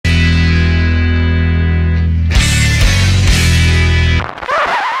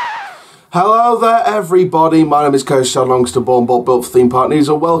Hello there everybody, my name is Coach John Longster, born built for Theme Park News,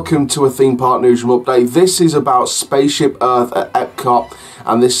 and welcome to a Theme Park Newsroom update. This is about Spaceship Earth at Epcot,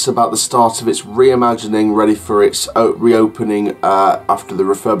 and this is about the start of its reimagining, ready for its reopening after the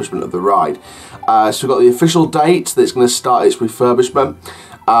refurbishment of the ride. So we've got the official date that it's going to start its refurbishment,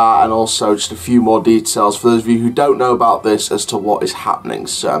 and also just a few more details for those of you who don't know about this as to what is happening.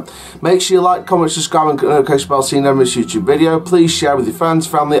 So make sure you like, comment, subscribe and notification bell so you never miss a YouTube video. Please share with your friends,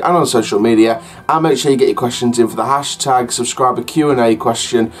 family and on social media, and make sure you get your questions in for the hashtag subscriber Q&A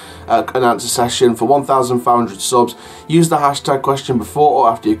question and answer session for 1,500 subs. Use the hashtag question before or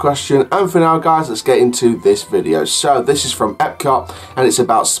after your question. And for now guys, let's get into this video. So this is from Epcot and it's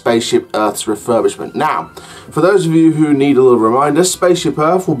about Spaceship Earth's refurbishment. Now, for those of you who need a little reminder, Spaceship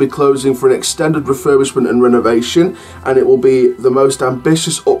Earth will be closing for an extended refurbishment and renovation, and it will be the most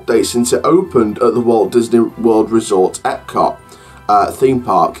ambitious update since it opened at the Walt Disney World Resort Epcot theme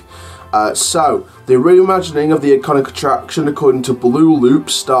park. So, the reimagining of the iconic attraction, according to Blue Loop,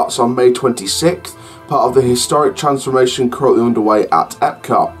 starts on May 26th, part of the historic transformation currently underway at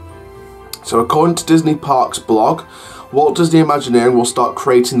Epcot. So, according to Disney Parks blog, Walt Disney Imagineering will start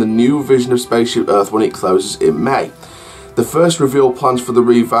creating the new vision of Spaceship Earth when it closes in May. The first reveal plans for the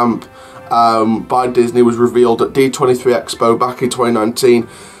revamp by Disney was revealed at D23 Expo back in 2019.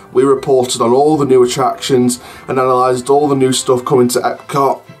 We reported on all the new attractions and analysed all the new stuff coming to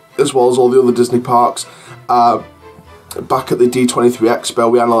Epcot, as well as all the other Disney parks. Back at the D23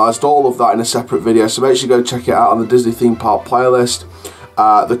 Expo, we analysed all of that in a separate video, so make sure you go check it out on the Disney Theme Park playlist.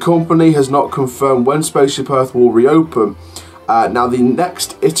 The company has not confirmed when Spaceship Earth will reopen. Now, the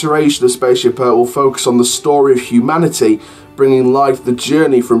next iteration of Spaceship Earth will focus on the story of humanity, bringing life the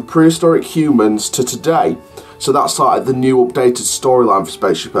journey from prehistoric humans to today. So that's like the new updated storyline for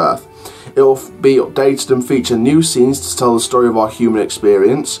Spaceship Earth. It will be updated and feature new scenes to tell the story of our human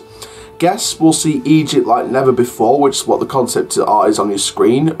experience. Guests will see Egypt like never before, which is what the concept art is on your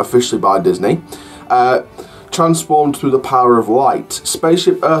screen, officially by Disney. Transformed through the power of light.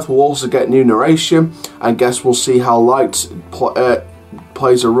 Spaceship Earth will also get new narration, and guests will see how light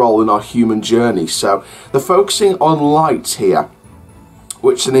plays a role in our human journey. So they're focusing on light here,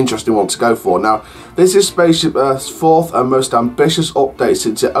 which is an interesting one to go for. Now, this is Spaceship Earth's fourth and most ambitious update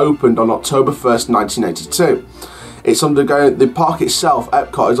since it opened on October 1st, 1982. It's undergoing, the park itself,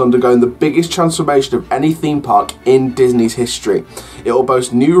 Epcot, is undergoing the biggest transformation of any theme park in Disney's history. It will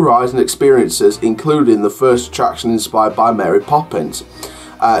boast new rides and experiences, including the first attraction inspired by Mary Poppins.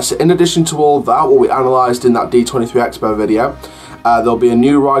 So in addition to all of that, what we analysed in that D23 Expo video, there'll be a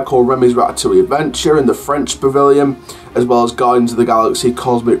new ride called Remy's Ratatouille Adventure in the French Pavilion, as well as Guardians of the Galaxy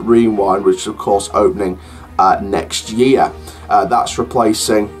Cosmic Rewind, which is of course opening next year. That's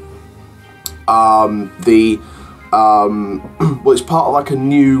replacing well, it's part of like a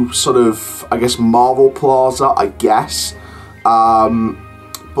new sort of, I guess, Marvel Plaza, I guess.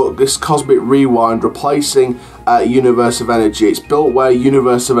 But this Cosmic Rewind replacing Universe of Energy. It's built where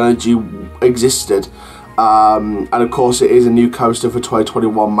Universe of Energy existed. And of course it is a new coaster for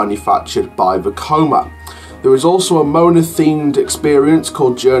 2021 manufactured by Vekoma. There is also a Mona themed experience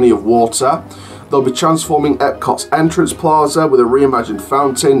called Journey of Water. They'll be transforming Epcot's entrance plaza with a reimagined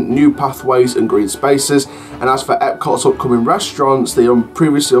fountain, new pathways and green spaces. And as for Epcot's upcoming restaurants, they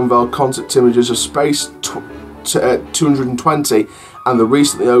previously unveiled concept images of Space 220 and the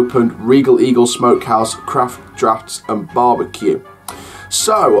recently opened Regal Eagle Smokehouse, Craft Drafts and Barbecue.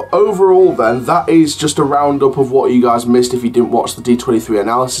 So overall then, that is just a roundup of what you guys missed if you didn't watch the D23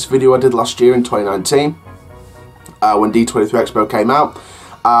 analysis video I did last year in 2019 when D23 Expo came out.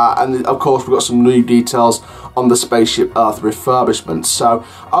 And of course we've got some new details on the Spaceship Earth refurbishment. So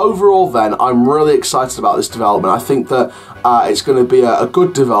overall then, I'm really excited about this development. I think that it's going to be a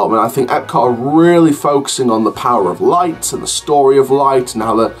good development. I think Epcot are really focusing on the power of light and the story of light and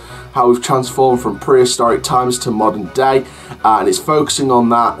how we've transformed from prehistoric times to modern day, and it's focusing on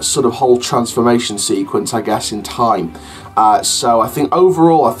that sort of whole transformation sequence, I guess, in time. So I think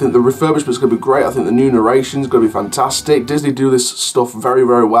overall, I think the refurbishment is going to be great. I think the new narration is going to be fantastic. Disney do this stuff very,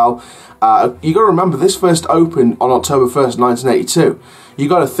 very well. You got to remember, this first opened on October 1st, 1982. You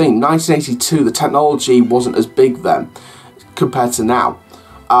got to think, 1982, the technology wasn't as big then compared to now.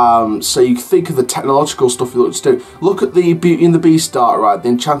 So you think of the technological stuff you look to do. Look at the Beauty and the Beast art, right? The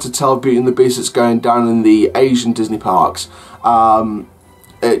Enchanted Tale of Beauty and the Beast that's going down in the Asian Disney parks.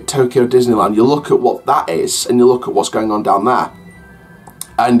 At Tokyo Disneyland, you look at what that is and you look at what's going on down there,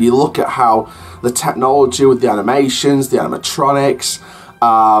 and you look at how the technology with the animations, the animatronics,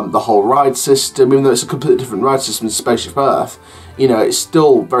 the whole ride system, even though it's a completely different ride system than Spaceship Earth, you know, it's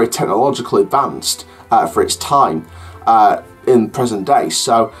still very technologically advanced for its time in present day.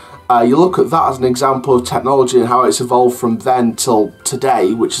 So You look at that as an example of technology and how it's evolved from then till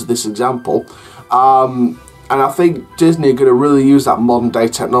today, which is this example. And I think Disney are going to really use that modern day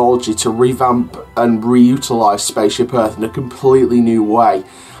technology to revamp and reutilise Spaceship Earth in a completely new way.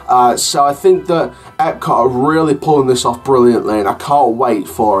 So I think that Epcot are really pulling this off brilliantly, and I can't wait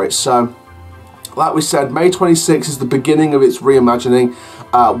for it. So, like we said, May 26th is the beginning of its reimagining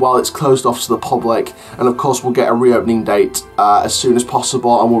while it's closed off to the public, and of course we'll get a reopening date as soon as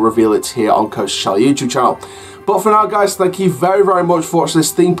possible, and we'll reveal it here on Coast Shell YouTube channel. But for now, guys, thank you very, very much for watching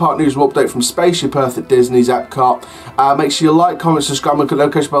this theme park news update from Spaceship Earth at Disney's Epcot. Make sure you like, comment, subscribe, and click the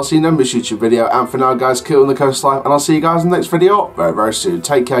notification bell so you never miss a YouTube video. And for now, guys, keep on the coastline, and I'll see you guys in the next video very, very soon.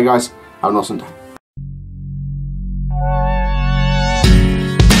 Take care, guys. Have an awesome day.